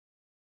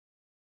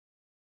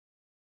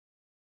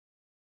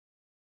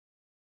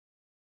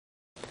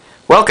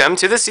Welcome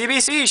to the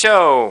CBC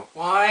show!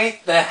 Why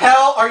the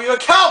hell are you a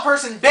cow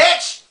person,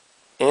 bitch?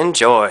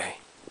 Enjoy.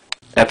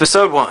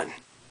 Episode 1,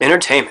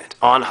 Entertainment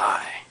on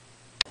High.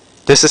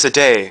 This is a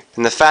day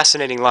in the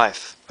fascinating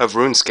life of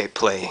RuneScape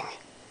playing.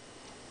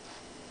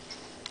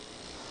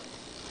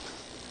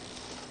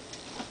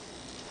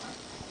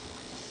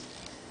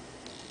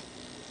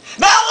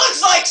 That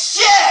looks like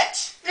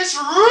shit! It's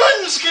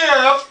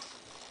RuneScape!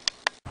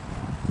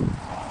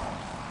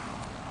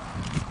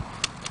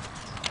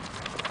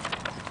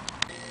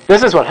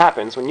 This is what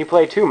happens when you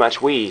play too much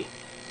Wii.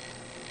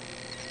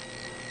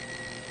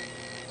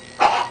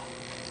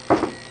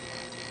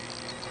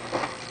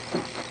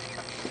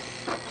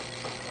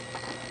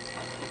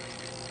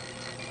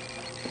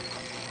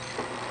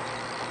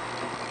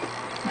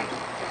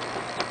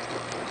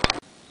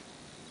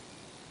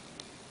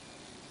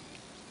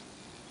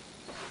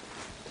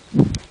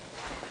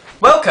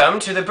 Welcome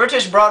to the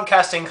British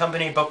Broadcasting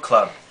Company Book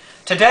Club.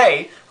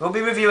 Today, we'll be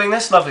reviewing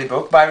this lovely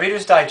book by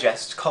Reader's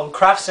Digest called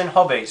Crafts and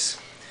Hobbies.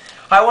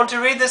 I want to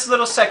read this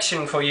little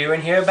section for you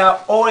and hear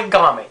about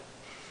origami.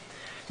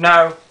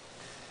 Now,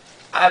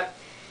 I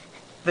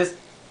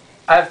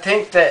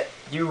think that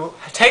you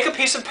take a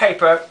piece of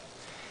paper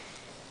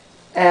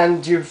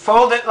and you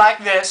fold it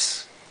like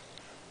this,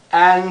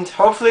 and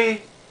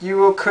hopefully you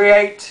will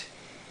create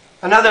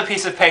another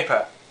piece of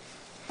paper.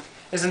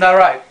 Isn't that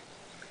right?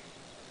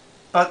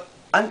 But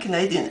I'm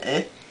Canadian,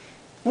 eh?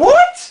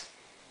 What?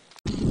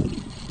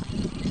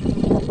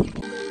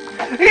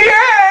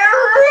 Yeah,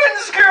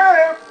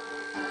 RuneScape!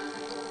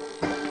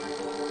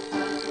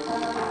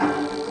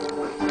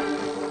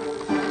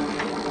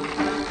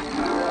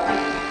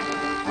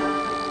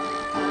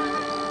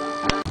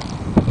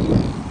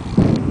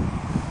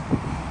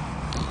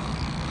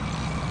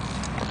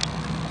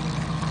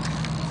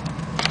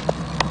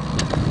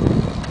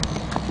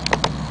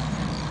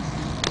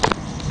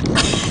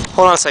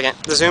 Hold on a second,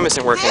 the zoom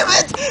isn't working. Damn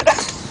it!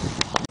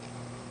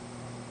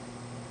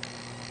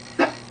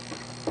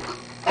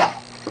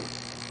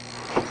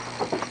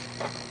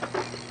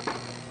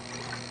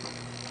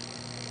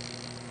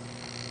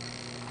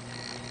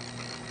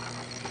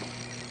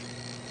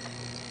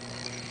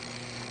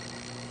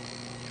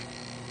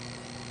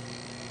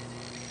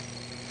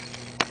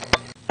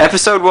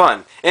 Episode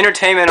 1,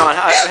 Entertainment on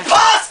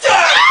High.